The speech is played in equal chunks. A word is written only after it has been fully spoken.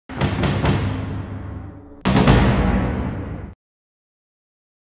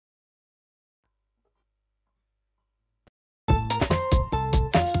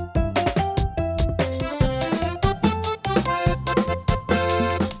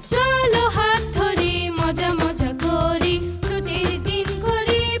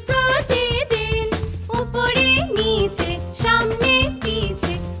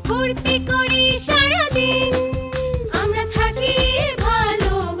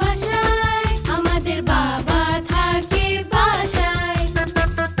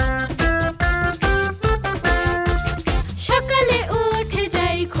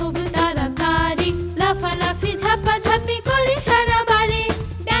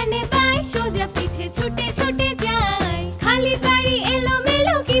রাজা পিছে ছুটে ছুটে যায়, খালি বাড়ি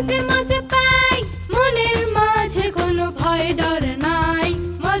এলোমেলো কি যে মজা পাই। মনের মাঝে কোনো ভয় ডর নাই,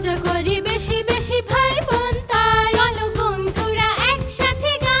 মজা করি বেশি বেশি ভাই বোন তাই। চলো বন্ধুরা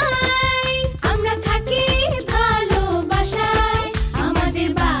একসাথে গাই, আমরা থাকি ভালোবাসায়, আমাদের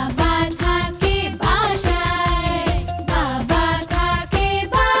বাবা থাকে বাসায়, বাবা থাকে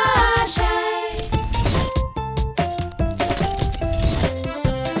বাসায়।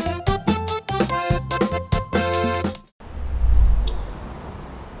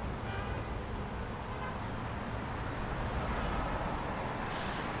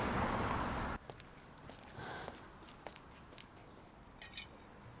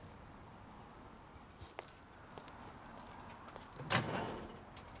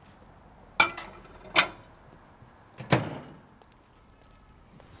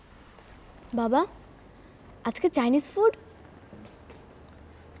 বাবা, আজকে চাইনিজ ফুড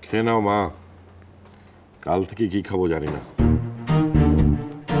খেয়ে নাও মা, কাল থেকে কি খাবো জানি না।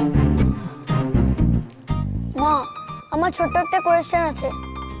 মা, আমার ছোট্ট একটা কোয়েশ্চেন আছে।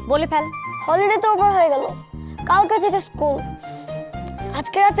 বলে ফেল। হলিডে তো ওভার হয়ে গেল, কালকে থেকে স্কুল,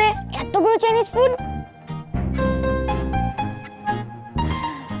 আজকে রাতে এতগুলো চাইনিজ ফুড?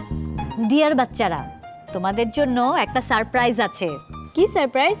 ডিয়ার বাচ্চারা, তোমাদের জন্য একটা সারপ্রাইজ আছে। কি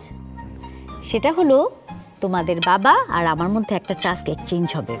সারপ্রাইজ? সেটা হলো তোমাদের বাবা আর আমার মধ্যে একটা টাস্ক এক্সচেঞ্জ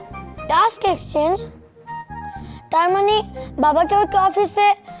হবে। Task exchange? তার মানে বাবাকে ওকে অফিসে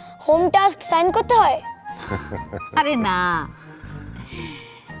হোম টাস্ক সাইন করতে হয়? আরে না,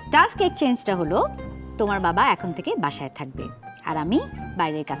 টাস্ক এক্সচেঞ্জটা হলো তোমার বাবা এখন থেকে বাসায় থাকবে আর আমি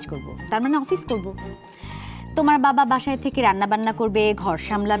বাইরের কাজ করব, তার মানে অফিস করব। তোমার বাবা বাসায় থেকে রান্না বান্না করবে, ঘর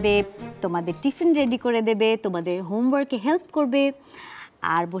সামলাবে, তোমাদের টিফিন রেডি করে দেবে, তোমাদের হোমওয়ার্কে হেল্প করবে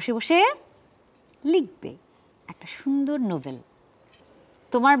আর বসে বসে লিখবে একটা সুন্দর নোভেল।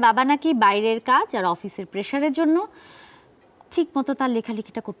 তোমার বাবা নাকি বাইরের কাজ আর অফিসের প্রেশারের জন্য ঠিক মতো তার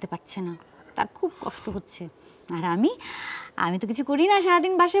লেখালেখিটা করতে পারছে না, তার খুব কষ্ট হচ্ছে। আর আমি তো কিছু করি না,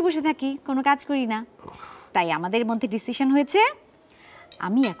 সারাদিন বাসায় বসে থাকি, কোনো কাজ করি না। তাই আমাদের মধ্যে ডিসিশন হয়েছে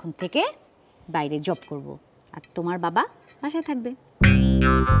আমি এখন থেকে বাইরে জব করব আর তোমার বাবা বাসায় থাকবে।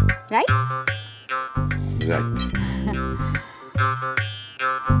 রাইট? রাইট।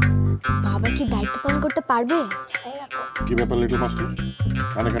 বাবা কি দায়িত্ব পালন করতে পারবে? কি ব্যাপার লিটল মাস্টার,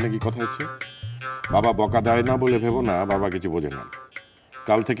 কানে কানে কি কথা হচ্ছে? বাবা বকা দেয় না বলে ভেবো না বাবা কিছু বোঝে না।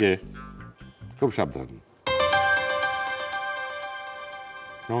 কাল থেকে খুব সাবধান।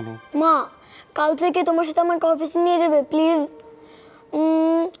 মা, কাল থেকে তোমার সাথে আমাকে অফিসে নিয়ে যাবে প্লিজ।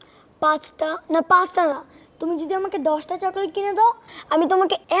 5টা না, তুমি যদি আমাকে 10টা চকলেট কিনে দাও আমি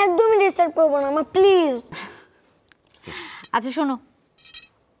তোমাকে একদমই ডিস্টার্ব করবো না মা, প্লিজ। আচ্ছা শোনো,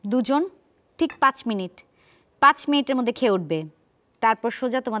 দুজন ঠিক 5 মিনিটের মধ্যে খেয়ে উঠবে, তারপর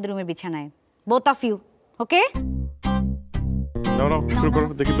সোজা তোমাদের রুমের বিছানায়, বোথ অফ ইউ। ওকে? নাও শুরু করো,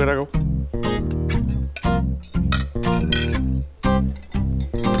 দেখি বেরাগো।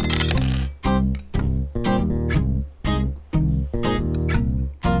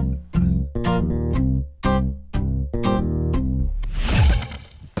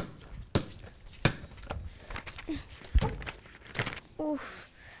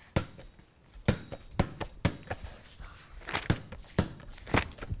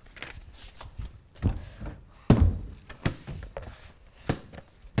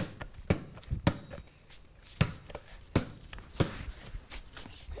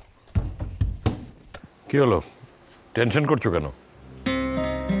 কি হলো, টেনশন করছো কেন?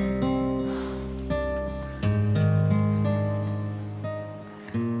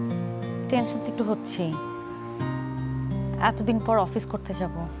 টেনশন তো একটু হচ্ছেই, এতদিন পর অফিস করতে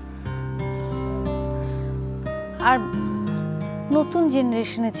যাব আর নতুন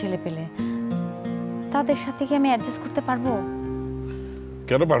জেনারেশনের ছেলে পেলে, তাদের সাথে কি আমি অ্যাডজাস্ট করতে পারবো?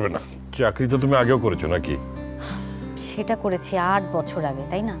 কেন পারবে না? চাকরি তো তুমি আগেও করেছো নাকি? সেটা করেছি 8 বছর আগে,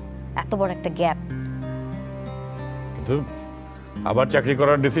 তাই না? এত বড় একটা গ্যাপ। কিন্তু আবার চাকরি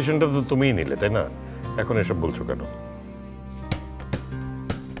করার ডিসিশনটা তো তুমিই নিলে, তাই না? এখন এসব বলছো কেন?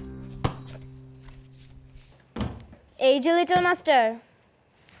 এই যে লিটল মাস্টার,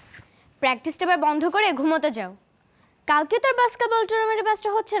 প্র্যাকটিসটা এবার বন্ধ করে ঘুমোতে যাও। কালকে তোর বাস্কেটবল টুর্নামেন্টে ব্যস্ত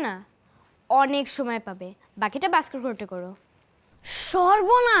হচ্ছে না, অনেক সময় পাবে, বাকিটা বাস্কেট কোর্টে করো।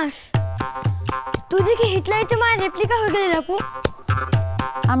 সর্বনাশ, তুই দেখি হিটলারতে মায়ের রেপ্লিকা হয়ে গেলি আপু।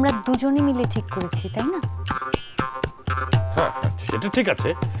 আমরা দুজনে মিলে ঠিক করেছি, তাই না? হ্যাঁ, সেটা ঠিক আছে,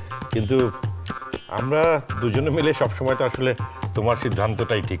 কিন্তু আমরা দুজনে মিলে সবসময় তো আসলে তোমার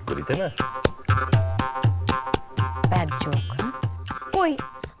সিদ্ধান্তটাই ঠিক করি, তাই না? Bad joke. কই,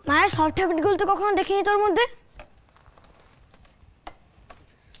 মায়ের সফট হ্যাবিটগুলো তো কখনো দেখিনি তোর মধ্যে।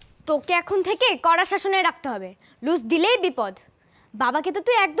 তোকে এখন থেকে কড়া শাসনে রাখতে হবে, লুজ দিলেই বিপদ। বাবাকে তো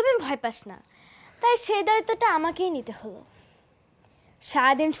তুই একদমই ভয় পাস না, তাই সেই দায়িত্বটা আমাকেই নিতে হলো।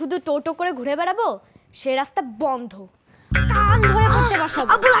 সারাদিন শুধু টোটো করে ঘুরে বেড়াবো, সে রাস্তা বন্ধ, কান ধরে পড়তে বসাবো।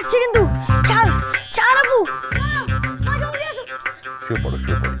 আব্বু লাগছে কিন্তু, ছাড় ছাড় আব্বু। শুয়ে পড়ো,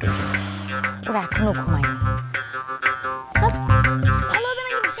 শুয়ে পড়ো। ওরা এখনো ঘুমায়নি। ভালো হবে না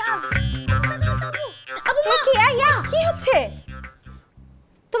কিন্তু, ছাড়। কি হচ্ছে?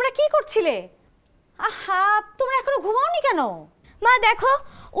 তোমরা কি করছিলে? আহা, তোমরা এখনো ঘুমাওনি কেন? মা দেখো,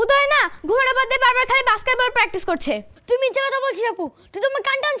 উদয় না ঘুমানোর বাদে বারবার খালি বাস্কেটবল প্র্যাকটিস করছে। তুই মিথ্যা কথা বলছিস আপু, তুই তো আমার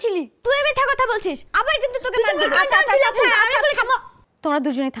কান টানছিলি। তুই মিথ্যা কথা বলছিস, আবার কিন্তু তোকে মারবো। আচ্ছা, থামো, তোমরা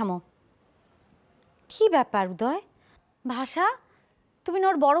দুজনেই থামো। কি ব্যাপার উদয়? ভাষা, তুমি না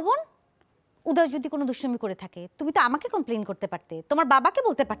ওর বড় বোন? উদয় যদি কোনো দুষ্টুমি করে থাকে, তুমি তো আমাকে কমপ্লেইন করতে পারতে, তোমার বাবাকে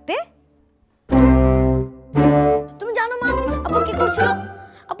বলতে পারতে। তুমি জানো মা আপু কি করছিল?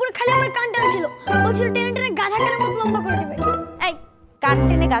 আপু খালি আমার কান টানছিল, বলছিল টেনে টেনে গাধা কানের মতো লম্বা করে দিবে। এই, কান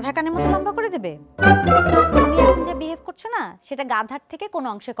টেনে গাধা কানের মতো লম্বা করে দেবে? তুমি এখন যে বিহেভ করছো না, সেটা গাধার থেকে কোনো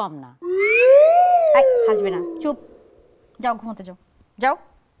অংশে কম না। এই, হাসবে না, চুপ। যাও ঘুমোতে যাও, যাও।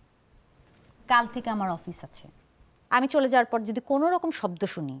 কাল থেকে আমার অফিস আছে। আমি চলে যাওয়ার পর যদি কোনো রকম শব্দ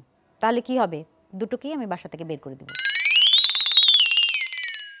শুনি, তাহলে কি হবে? দুটোকেই আমি বাসা থেকে বের করে দেব।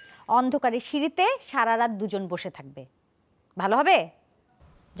 অন্ধকারে সিঁড়িতে সারা রাত দুজন বসে থাকবে, ভালো হবে?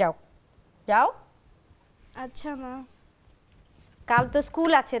 যাও, যাও। আচ্ছা মা। কাল তো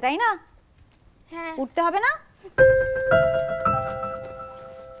স্কুল আছে, তাই না? হ্যাঁ। উঠতে হবে না?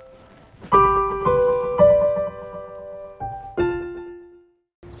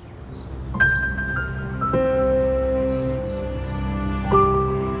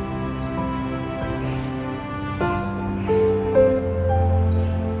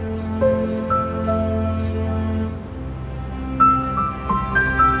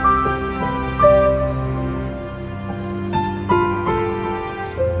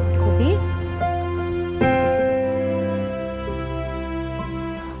 কবির,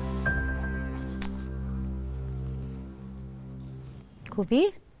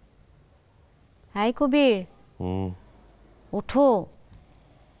 কবির, হাই কবির, ওঠো।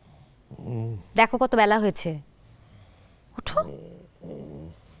 দেখো কত বেলা হয়েছে, ওঠো।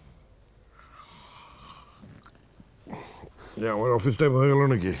 আমার অফিস টাইম হয়ে গেল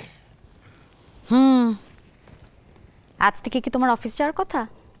নাকি? আজ থেকে কি তোমার অফিস যাওয়ার কথা?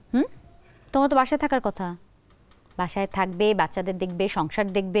 তোমার তো বাসায় থাকার কথা। বাসায় থাকবে, বাচ্চাদের দেখবে, সংসার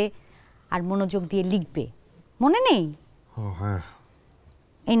দেখবে, আর মনোযোগ দিয়ে লিখবে। মনে নেই? ও হ্যাঁ।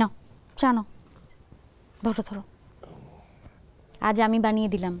 এই নাও, চা নাও, ধরো ধরো। আজ আমি বানিয়ে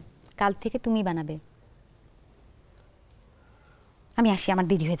দিলাম, কাল থেকে তুমি বানাবে। আমি আসি, আমার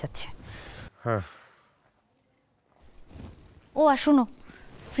দেরি হয়ে যাচ্ছে। হ্যাঁ। ও আর শোনো,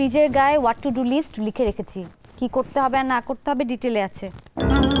 ফ্রিজের গায়ে হোয়াট টু ডু লিস্ট লিখে রেখেছি, কি করতে হবে আর না করতে হবে ডিটেলে আছে।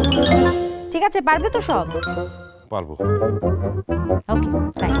 ঠিক আছে, পারবে তো সব? পারবো। ওকে,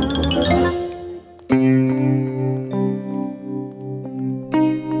 বাই।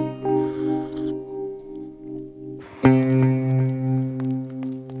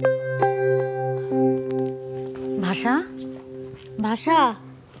 ভাষা, ভাষা,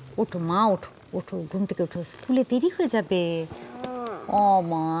 ওঠো মা, ওঠো ওঠো, ঘুম থেকে ওঠো, স্কুলে দেরি হয়ে যাবে। ও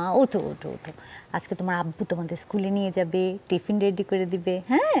মা, ওঠো ওঠো ওঠো। আজকে তোমার আব্বু তোমাদের স্কুলে নিয়ে যাবে, টিফিন রেডি করে দিবে।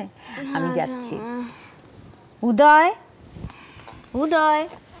 হ্যাঁ, আমি যাচ্ছি। উদয়, উদয়,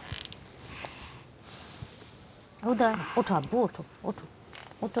 উদয়, ওঠো আব্বু, ওঠো ওঠো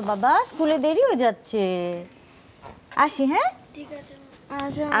ওঠো বাবা, স্কুলে দেরি হয়ে যাচ্ছে। আসি, হ্যাঁ? ঠিক আছে,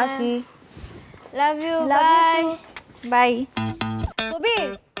 আসি। Love you, Love you by. too. By. কবির,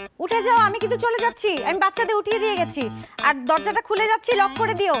 উঠে যাও, আমি কিন্তু চলে যাচ্ছি। আমি বাচ্চাদের উঠিয়ে দিয়ে গেছি, আর দরজাটা খুলে যাচ্ছি, লক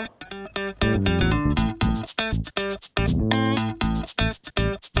করে দিও।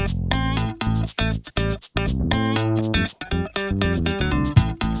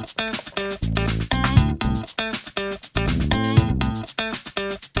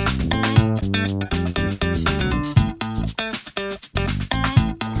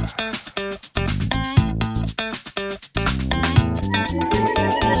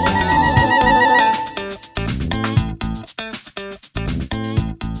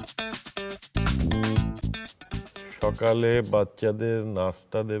 সকালে বাচ্চাদের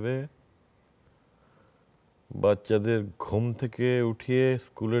নাস্তা দেবে, বাচ্চাদের ঘুম থেকে উঠিয়ে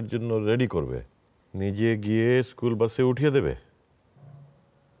স্কুলের জন্য রেডি করবে, নিজে গিয়ে স্কুল বাসে উঠিয়ে দেবে।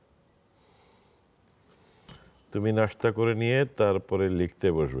 তুমি নাস্তা করে নিয়ে তারপরে লিখতে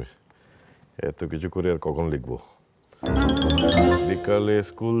বসবে। এত কিছু করে আর কখন লিখবো? বিকালে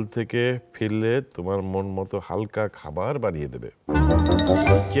স্কুল থেকে ফিরলে তোমার মন মতো হালকা খাবার বানিয়ে দেবে।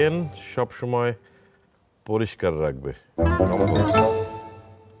 কিচেন সব সময় পরিষ্কার রাখবে।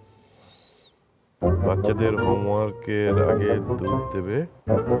 বাচ্চাদের হোমওয়ার্কের আগে দুধ দেবে,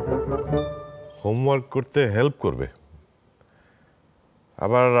 হোমওয়ার্ক করতে হেল্প করবে,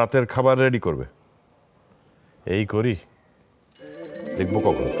 আবার রাতের খাবার রেডি করবে। এই করি, দেখবো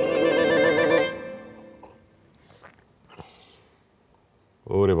কখন।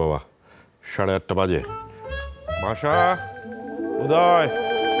 ওরে বাবা, 8:30 বাজে। মাসা, উদয়,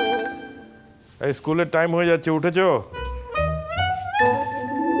 এই স্কুলের টাইম হয়ে যাচ্ছে, উঠেছো?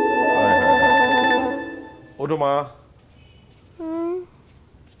 ওঠো মা,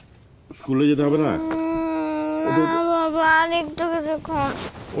 স্কুলে যেতে হবে না? বাবা আরেকটু কিছুক্ষণ।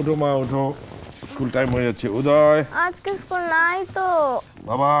 ওঠো মা, ওঠো, স্কুল টাইম হয়ে যাচ্ছে। উদয়, আজকে স্কুল নাই তো।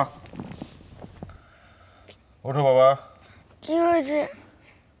 বাবা, ওঠো বাবা। কি হয়েছে?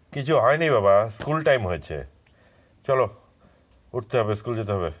 কিছু হয়নি বাবা, স্কুল টাইম হয়েছে, চলো উঠতে হবে, স্কুল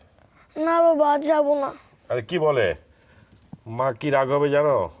যেতে হবে। না বাবা, আজ যাবো না। আরে কি বলে, মা কি রাগ হবে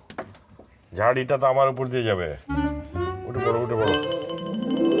জানো? ঝাড়িটা তো আমার উপর দিয়ে যাবে। উঠে পড়ো, উঠে পড়ো।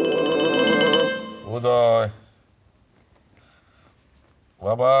 উদয়,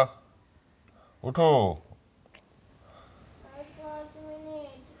 বাবা, উঠো।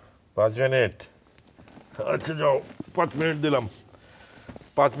 5 মিনিট? আচ্ছা যাও, 5 মিনিট দিলাম।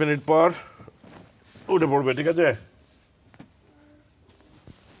 5 মিনিট পর উঠে পড়বে, ঠিক আছে?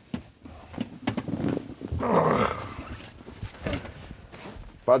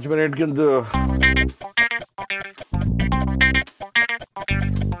 পাঁচ মিনিট কিন্তু।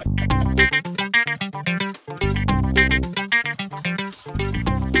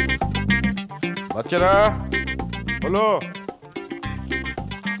 বাচ্চারা হলো,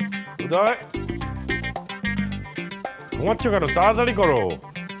 উদয় ঘুমাচ্ছ কেন? তাড়াতাড়ি করো।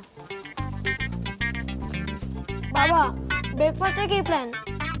 বাবা, ব্রেকফাস্টে কি প্ল্যান?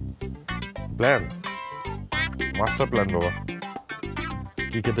 প্ল্যান? মাস্টার প্ল্যান বাবা।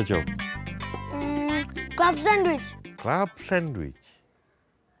 কি খেতে চাও? Club sandwich. Club sandwich?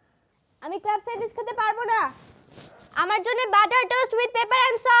 আমি ক্লাব স্যান্ডউইচ খেতে পারবো না। আমার জন্য butter toast with paper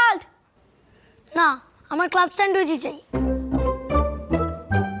and salt. না, আমার ক্লাব স্যান্ডউইচই চাই।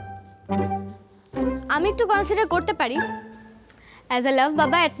 আমি একটু কনসিডার করতে পারি, অ্যাজ আ লাভ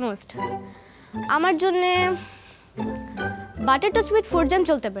বাবা অ্যাট মোস্ট। আমার জন্য বাটার টোস্ট উইথ 4 জ্যাম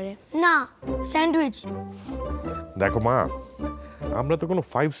চলতে পারে। না, স্যান্ডউইচ। দেখো মা, আমরা তো কোনো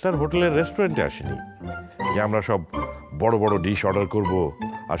 5 স্টার হোটেলের রেস্টুরেন্টে আসিনি যে আমরা সব বড় বড় ডিশ অর্ডার করব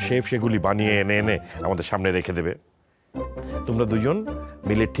আর শেফ সেগুলি বানিয়ে এনে এনে আমাদের সামনে রেখে দেবে। তোমরা দুজন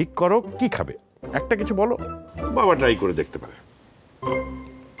মিলে ঠিক করো কি খাবে, একটা কিছু বলো, বাবা ট্রাই করে দেখতে পারে।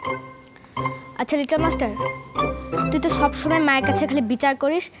 আচ্ছা লিটল মাস্টার, তুই তো সবসময় মায়ের কাছে খালি বিচার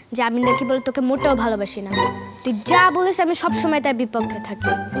করিস যে আমি নাকি বলে তোকে মোটেও ভালোবাসি না। তুই যা বলিস আমি সবসময় তার বিপক্ষে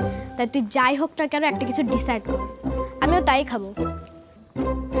থাকি। তাই তুই যাই হোক না কেন একটা কিছু ডিসাইড কর, আমিও তাই খাবো।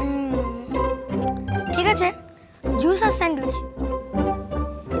 ঠিক আছে, juice R sandwich.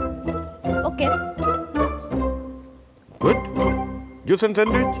 Okay. Good, juice and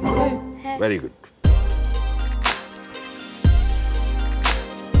sandwich, হ্যাঁ। Very good.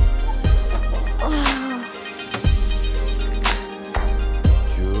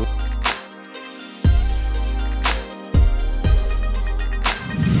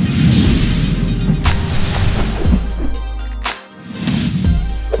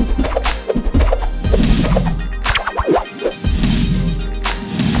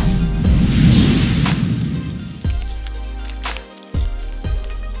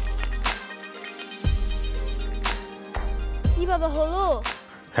 কি বাবা হলো?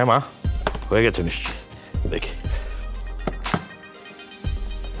 হ্যাঁ মা, হয়ে গেছে নিশ্চয়ই, দেখি।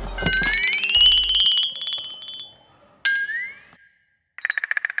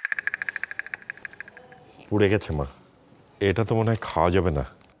 পুড়ে গেছে মা, এটা তো মনে হয় খাওয়া যাবে না।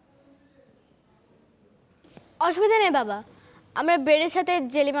 অসুবিধা নেই বাবা, আমরা ব্রেডের সাথে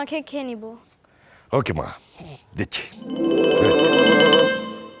জেলি মাখিয়ে খেয়ে নিব। ওকে মা, দিচ্ছি।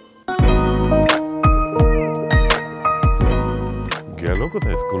 গেল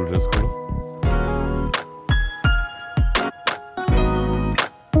কোথায় স্কুল ড্রেসগুলো?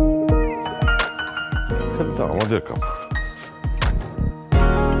 এখানে তো আমাদের কাপড়।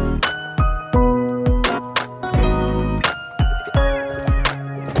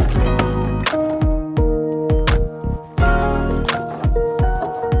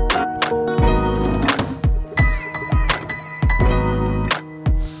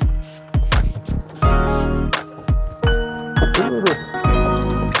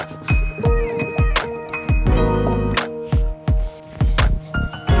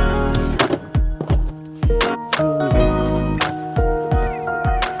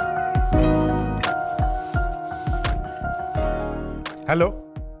 হ্যালো,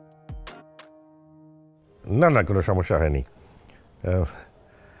 না না কোনো সমস্যা হয়নি,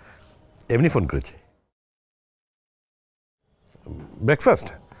 এমনি ফোন করেছি। ব্রেকফাস্ট?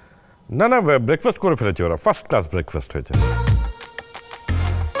 না না ব্রেকফাস্ট করে ফেলেছে ওরা, ফার্স্ট ক্লাস ব্রেকফাস্ট হয়েছে।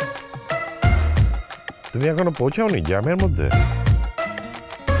 তুমি এখনো পৌঁছাওনি জ্যামের মধ্যে?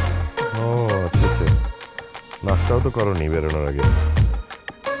 ও আচ্ছা আচ্ছা, নাস্তাও তো করোনি বেরোনোর আগে,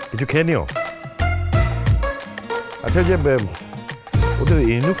 কিছু খেয়ে নিও। আচ্ছা যে ওদের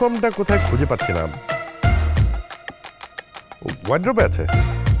ইউনিফর্মটা কোথায় খুঁজে পাচ্ছি না, ওয়ার্ড্রোবে আছে?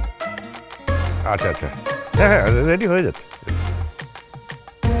 আচ্ছা আচ্ছা, হ্যাঁ হ্যাঁ রেডি হয়ে যাচ্ছে।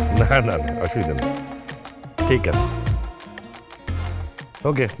 না না না অসুবিধা নেই, ঠিক আছে,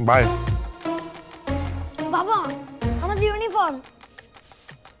 ওকে বাই। বাবা আমাদের ইউনিফর্ম।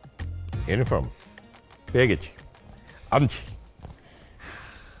 ইউনিফর্ম পেয়ে গেছি, আনছি।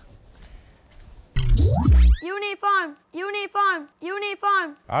 Uniform uniform uniform.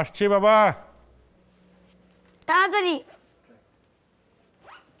 আসছি বাবা। তাড়াতাড়ি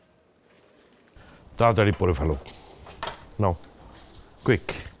তাড়াতাড়ি পরে ফেলো, নাও কুইক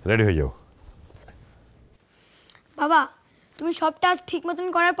রেডি হয়ে যাও। বাবা তুমি সব টাস্ক ঠিক মতন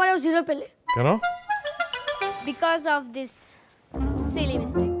করার পরেও 0 পেলে কেন? Because of this Seely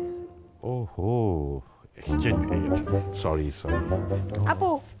mistake. ওহো এক্সচেঞ্জ হয়ে গেছে, সরি সরি। আপু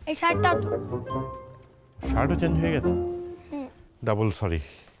এই শার্টটা শার্টও চেঞ্জ হয়ে গেছে, ডাবল সরি।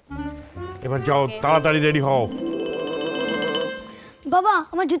 এবার যাও তাড়াতাড়ি রেডি হও। বাবা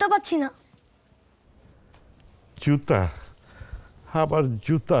আমার জুতা পাচ্ছি না। জুতা? আবার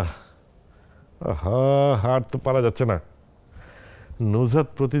জুতা? আহা, হার তো পারা যাচ্ছে না। নুজহাত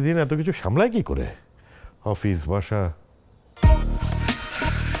প্রতিদিন এত কিছু সামলায় কি করে, অফিস বাসা,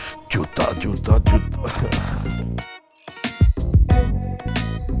 জুতা জুতা জুতা।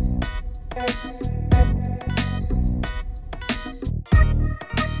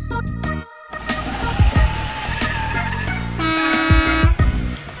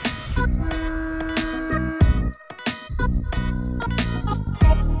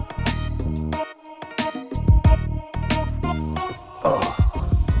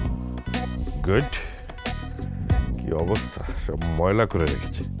 গুড, কি অবস্থা, সব ময়লা করে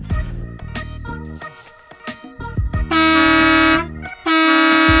রেখেছে।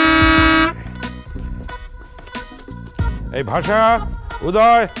 এই ভাষা,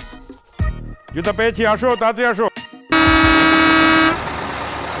 উদয়, জুতা পেয়েছি, আসো তাড়াতাড়ি আসো।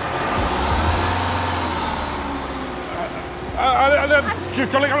 আরে আরে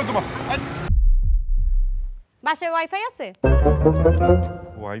চলে গেল তোমার। বাসায় ওয়াইফাই আছে?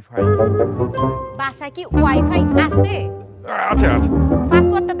 ওয়াইফাই? বাসায় কি ওয়াইফাই আছে? আছে আছে।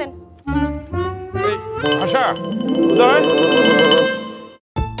 পাসওয়ার্ডটা দেন। এই ভাষা, উদয়,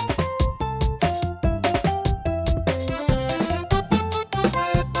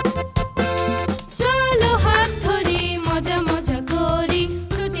 চলো হাত ধরে মজা মজা করি,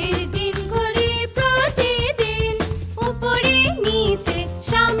 ছুটির দিন করি প্রতিদিন, উপরে নিচে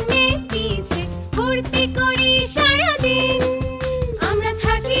সামনে পিছে ফুর্তি করি সারাদিন। আমরা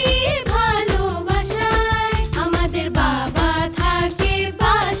থাকি ভালোবাসায়, আমাদের বাবা থাকে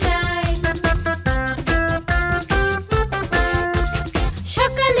বাসায়।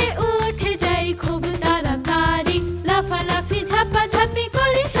 সকালে উঠে যাই খুব তাড়াতাড়ি, লাফালাফি ঝাপাঝাপি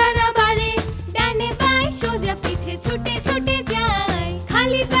করি সারা বাড়ি, ডানে বাই সোজা পিছে ছুটে ছুটে যাই,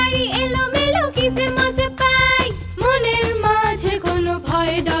 খালি বাড়ি এলোমেলো কি যে মজা পাই। মনের মাঝে কোনো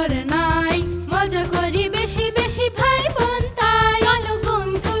ভয় ডর নাই, মজা করি বেশি বেশি ভাই বোন তাই। চলো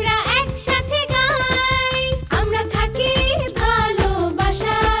বন্ধুরা একসাথে গাই, আমরা থাকি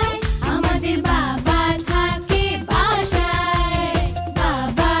ভালোবাসায়, আমাদের বাবা থাকে বাসায়,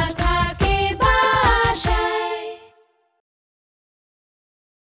 বাবা থাকে বাসায়।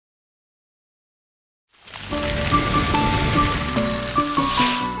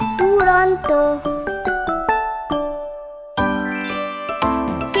 দুরন্ত।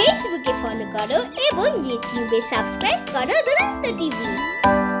 ফেসবুকে ফলো করো এবং ইউটিউবে সাবস্ক্রাইব করো দুরন্ত টিভি।